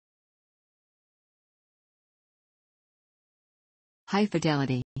High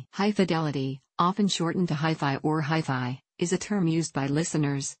fidelity. High fidelity, often shortened to hi-fi or hi-fi, is a term used by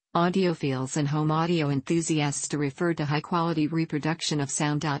listeners, audiophiles and home audio enthusiasts to refer to high-quality reproduction of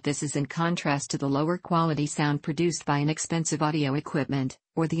sound. This is in contrast to the lower-quality sound produced by inexpensive audio equipment,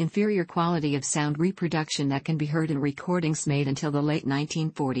 or the inferior quality of sound reproduction that can be heard in recordings made until the late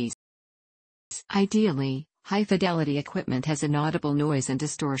 1940s. Ideally, high-fidelity equipment has inaudible noise and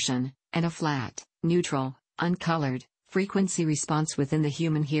distortion, and a flat, neutral, uncolored, frequency response within the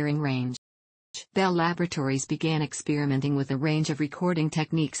human hearing range. Bell Laboratories began experimenting with a range of recording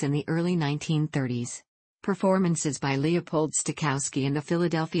techniques in the early 1930s. Performances by Leopold Stokowski and the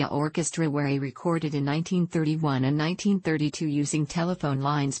Philadelphia Orchestra were recorded in 1931 and 1932 using telephone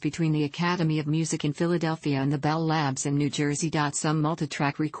lines between the Academy of Music in Philadelphia and the Bell Labs in New Jersey. Some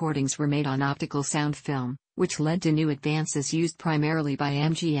multitrack recordings were made on optical sound film, which led to new advances used primarily by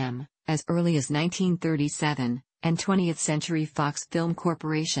MGM, as early as 1937, and 20th Century Fox Film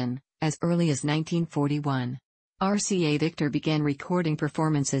Corporation, as early as 1941. RCA Victor began recording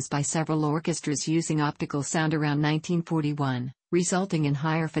performances by several orchestras using optical sound around 1941, resulting in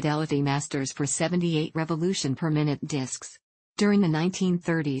higher fidelity masters for 78 revolution per minute discs. During the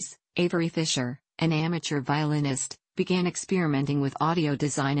 1930s, Avery Fisher, an amateur violinist, began experimenting with audio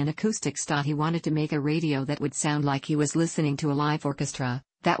design and acoustics. He wanted to make a radio that would sound like he was listening to a live orchestra,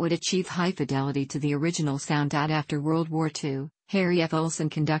 that would achieve high fidelity to the original sound. After World War II, Harry F. Olson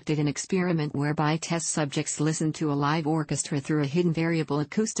conducted an experiment whereby test subjects listened to a live orchestra through a hidden variable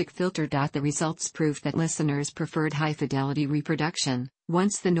acoustic filter. The results proved that listeners preferred high-fidelity reproduction,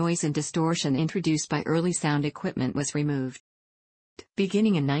 once the noise and distortion introduced by early sound equipment was removed.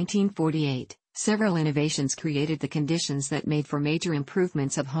 Beginning in 1948, several innovations created the conditions that made for major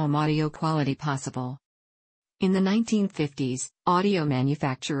improvements of home audio quality possible. In the 1950s, audio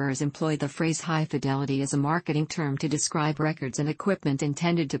manufacturers employed the phrase high fidelity as a marketing term to describe records and equipment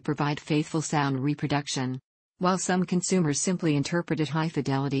intended to provide faithful sound reproduction. While some consumers simply interpreted high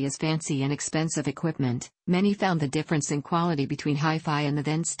fidelity as fancy and expensive equipment, many found the difference in quality between hi-fi and the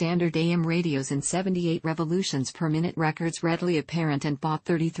then standard AM radios and 78 revolutions per minute records readily apparent and bought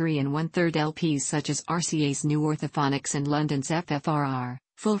 33 1/3 LPs such as RCA's New Orthophonics and London's FFRR,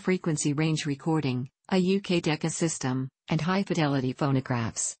 full frequency range recording, a UK Decca system, and high-fidelity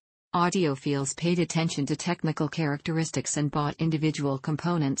phonographs. Audiophiles paid attention to technical characteristics and bought individual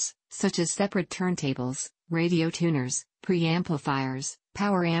components, such as separate turntables, radio tuners, preamplifiers,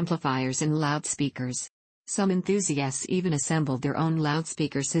 power amplifiers and loudspeakers. Some enthusiasts even assembled their own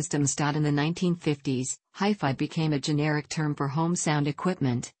loudspeaker systems. In the 1950s, hi-fi became a generic term for home sound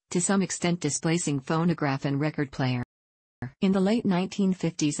equipment, to some extent displacing phonograph and record player. In the late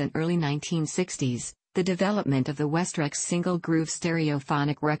 1950s and early 1960s, the development of the Westrex single-groove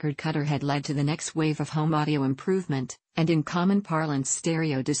stereophonic record cutter had led to the next wave of home audio improvement, and in common parlance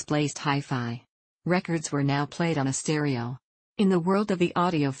stereo displaced hi-fi. Records were now played on a stereo. In the world of the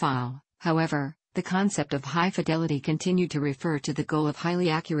audiophile, however, the concept of high fidelity continued to refer to the goal of highly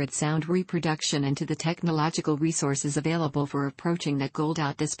accurate sound reproduction and to the technological resources available for approaching that goal.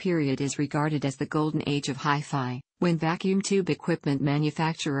 This period is regarded as the golden age of hi-fi, when vacuum tube equipment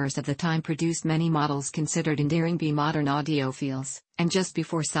manufacturers of the time produced many models considered endearing by modern audiophiles, and just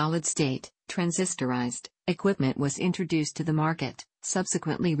before solid-state, transistorized, equipment was introduced to the market,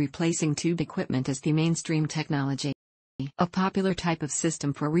 subsequently replacing tube equipment as the mainstream technology. A popular type of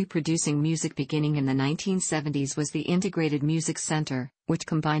system for reproducing music beginning in the 1970s was the Integrated Music Center, which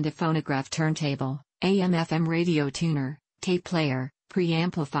combined a phonograph turntable, AM/FM radio tuner, tape player,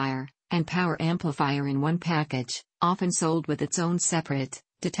 preamplifier, and power amplifier in one package, often sold with its own separate,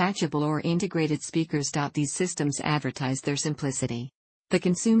 detachable or integrated speakers. These systems advertised their simplicity. The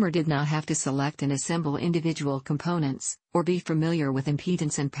consumer did not have to select and assemble individual components, or be familiar with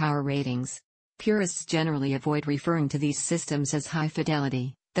impedance and power ratings. Purists generally avoid referring to these systems as high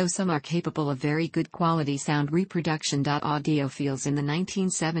fidelity, though some are capable of very good quality sound reproduction. Audiophiles in the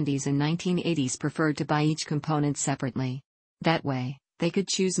 1970s and 1980s preferred to buy each component separately. That way, they could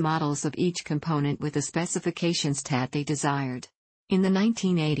choose models of each component with the specifications that they desired. In the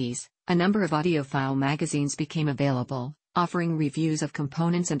 1980s, a number of audiophile magazines became available, offering reviews of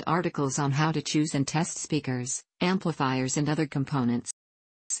components and articles on how to choose and test speakers, amplifiers and other components.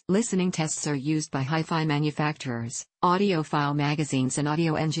 Listening tests are used by hi-fi manufacturers, audiophile magazines and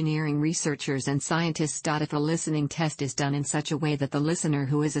audio engineering researchers and scientists. If a listening test is done in such a way that the listener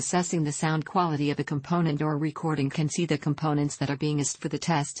who is assessing the sound quality of a component or recording can see the components that are being used for the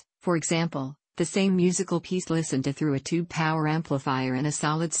test, for example, the same musical piece listened to through a tube power amplifier and a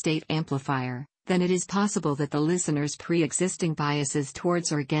solid-state amplifier, then it is possible that the listener's pre-existing biases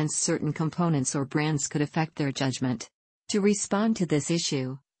towards or against certain components or brands could affect their judgment. To respond to this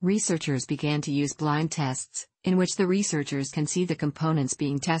issue, researchers began to use blind tests, in which the researchers can see the components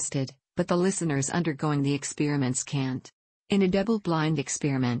being tested, but the listeners undergoing the experiments can't. In a double-blind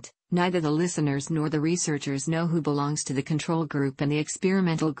experiment, neither the listeners nor the researchers know who belongs to the control group and the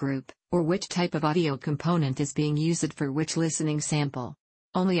experimental group, or which type of audio component is being used for which listening sample.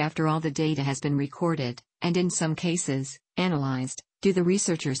 Only after all the data has been recorded, and in some cases, analyzed, do the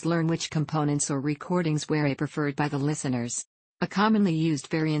researchers learn which components or recordings were preferred by the listeners. A commonly used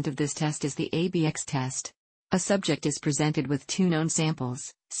variant of this test is the ABX test. A subject is presented with two known samples,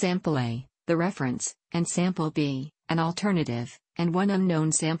 sample A, the reference, and sample B, an alternative, and one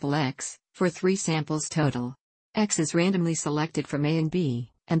unknown sample X, for 3 samples total. X is randomly selected from A and B,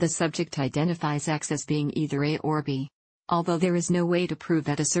 and the subject identifies X as being either A or B. Although there is no way to prove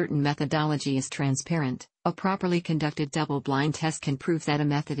that a certain methodology is transparent, a properly conducted double-blind test can prove that a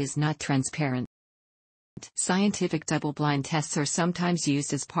method is not transparent. Scientific double-blind tests are sometimes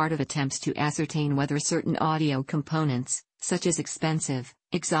used as part of attempts to ascertain whether certain audio components, such as expensive,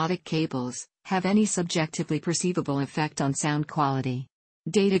 exotic cables, have any subjectively perceivable effect on sound quality.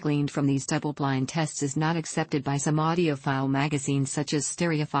 Data gleaned from these double-blind tests is not accepted by some audiophile magazines such as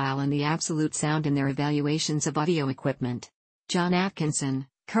Stereophile and The Absolute Sound in their evaluations of audio equipment. John Atkinson,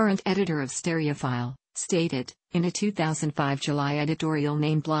 current editor of Stereophile, stated, in a 2005 July editorial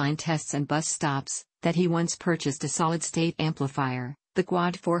named Blind Tests and Bus Stops, that he once purchased a solid-state amplifier, the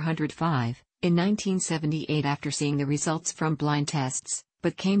Quad 405, in 1978 after seeing the results from blind tests,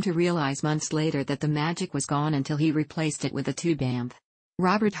 but came to realize months later that the magic was gone until he replaced it with a tube amp.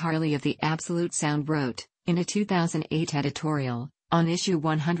 Robert Harley of The Absolute Sound wrote, in a 2008 editorial, on issue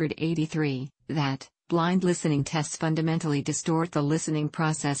 183, that blind listening tests fundamentally distort the listening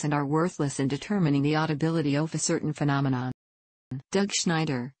process and are worthless in determining the audibility of a certain phenomenon. Doug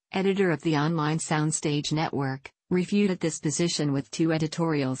Schneider, editor of the online Soundstage Network, refuted this position with 2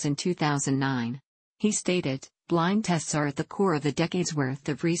 editorials in 2009. He stated, blind tests are at the core of the decades' worth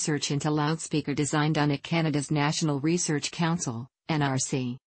of research into loudspeaker design done at Canada's National Research Council,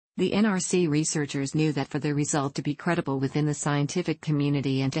 NRC. The NRC researchers knew that for the result to be credible within the scientific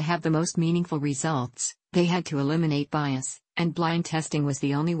community and to have the most meaningful results, they had to eliminate bias, and blind testing was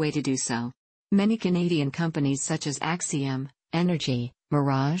the only way to do so. Many Canadian companies such as Axiom, Energy,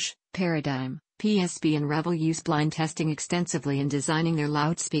 Mirage, Paradigm, PSB and Rebel use blind testing extensively in designing their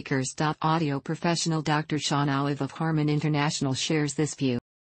loudspeakers. Audio professional Dr. Sean Olive of Harman International shares this view.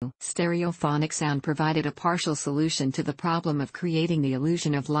 Stereophonic sound provided a partial solution to the problem of creating the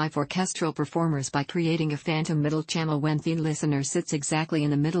illusion of live orchestral performers by creating a phantom middle channel when the listener sits exactly in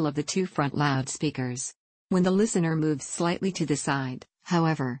the middle of the 2 front loudspeakers. When the listener moves slightly to the side,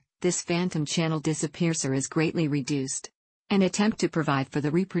 however, this phantom channel disappears or is greatly reduced. An attempt to provide for the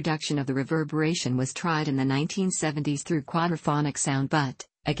reproduction of the reverberation was tried in the 1970s through quadraphonic sound, but,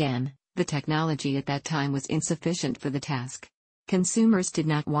 again, the technology at that time was insufficient for the task. Consumers did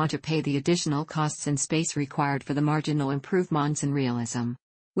not want to pay the additional costs and space required for the marginal improvements in realism.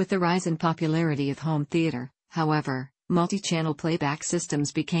 With the rise in popularity of home theater, however, multi-channel playback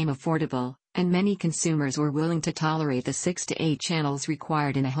systems became affordable, and many consumers were willing to tolerate the 6 to 8 channels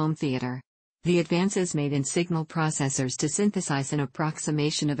required in a home theater. The advances made in signal processors to synthesize an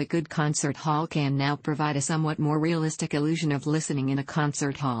approximation of a good concert hall can now provide a somewhat more realistic illusion of listening in a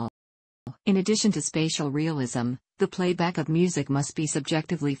concert hall. In addition to spatial realism, the playback of music must be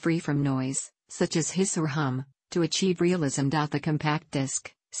subjectively free from noise, such as hiss or hum, to achieve realism. The compact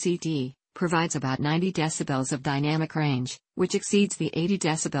disc, CD, provides about 90 decibels of dynamic range, which exceeds the 80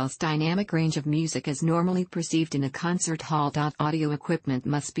 decibels dynamic range of music as normally perceived in a concert hall. Audio equipment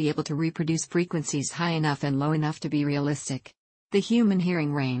must be able to reproduce frequencies high enough and low enough to be realistic. The human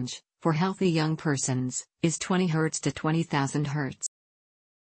hearing range, for healthy young persons, is 20 Hz to 20,000 Hz.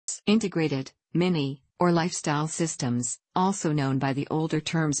 Integrated, MIDI, or lifestyle systems, also known by the older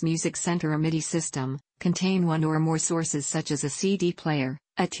terms music center or MIDI system, contain one or more sources such as a CD player,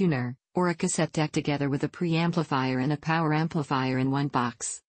 a tuner, or a cassette deck together with a preamplifier and a power amplifier in one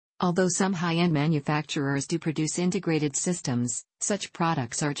box. Although some high-end manufacturers do produce integrated systems, such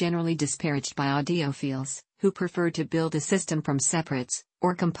products are generally disparaged by audiophiles, who prefer to build a system from separates,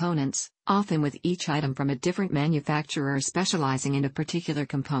 or components, often with each item from a different manufacturer specializing in a particular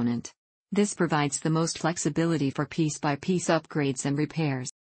component. This provides the most flexibility for piece-by-piece upgrades and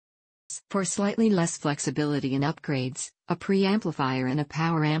repairs. For slightly less flexibility in upgrades, a preamplifier and a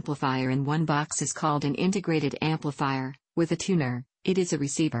power amplifier in one box is called an integrated amplifier. With a tuner, it is a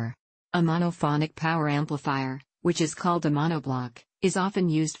receiver. A monophonic power amplifier, which is called a monoblock, is often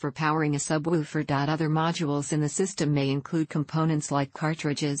used for powering a subwoofer. Other modules in the system may include components like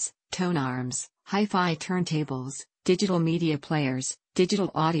cartridges, tone arms, hi-fi turntables, digital media players,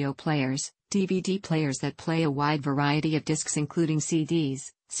 digital audio players, DVD players that play a wide variety of discs including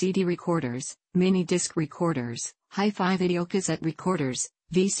CDs, CD recorders, mini disc recorders, hi-fi videocassette recorders,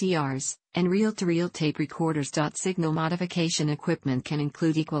 VCRs, and reel-to-reel tape recorders. Signal modification equipment can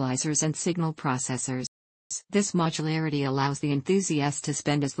include equalizers and signal processors. This modularity allows the enthusiast to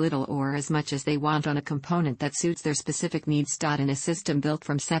spend as little or as much as they want on a component that suits their specific needs. In a system built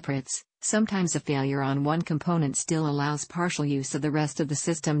from separates, sometimes a failure on one component still allows partial use of the rest of the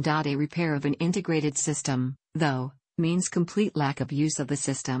system. A repair of an integrated system, though, means complete lack of use of the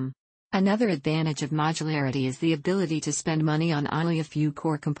system. Another advantage of modularity is the ability to spend money on only a few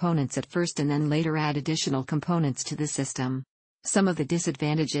core components at first and then later add additional components to the system. Some of the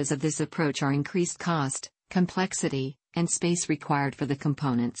disadvantages of this approach are increased cost, complexity, and space required for the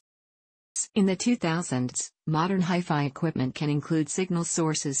components. In the 2000s, modern hi-fi equipment can include signal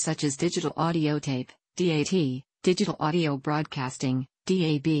sources such as digital audio tape, DAT, digital audio broadcasting,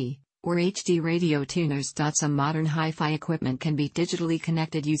 DAB, or HD radio tuners. Some modern hi-fi equipment can be digitally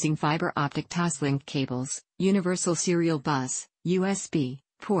connected using fiber optic toslink cables, universal serial bus, USB,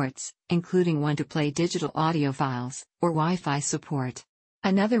 ports, including one to play digital audio files, or Wi-Fi support.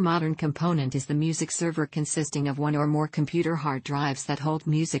 Another modern component is the music server, consisting of one or more computer hard drives that hold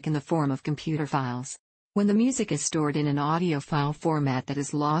music in the form of computer files. When the music is stored in an audio file format that is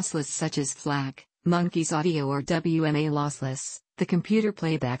lossless such as FLAC, Monkey's Audio or WMA lossless, the computer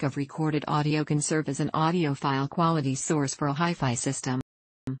playback of recorded audio can serve as an audio file quality source for a hi-fi system.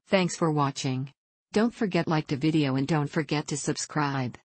 Thanks for watching. Don't forget like the video and don't forget to subscribe.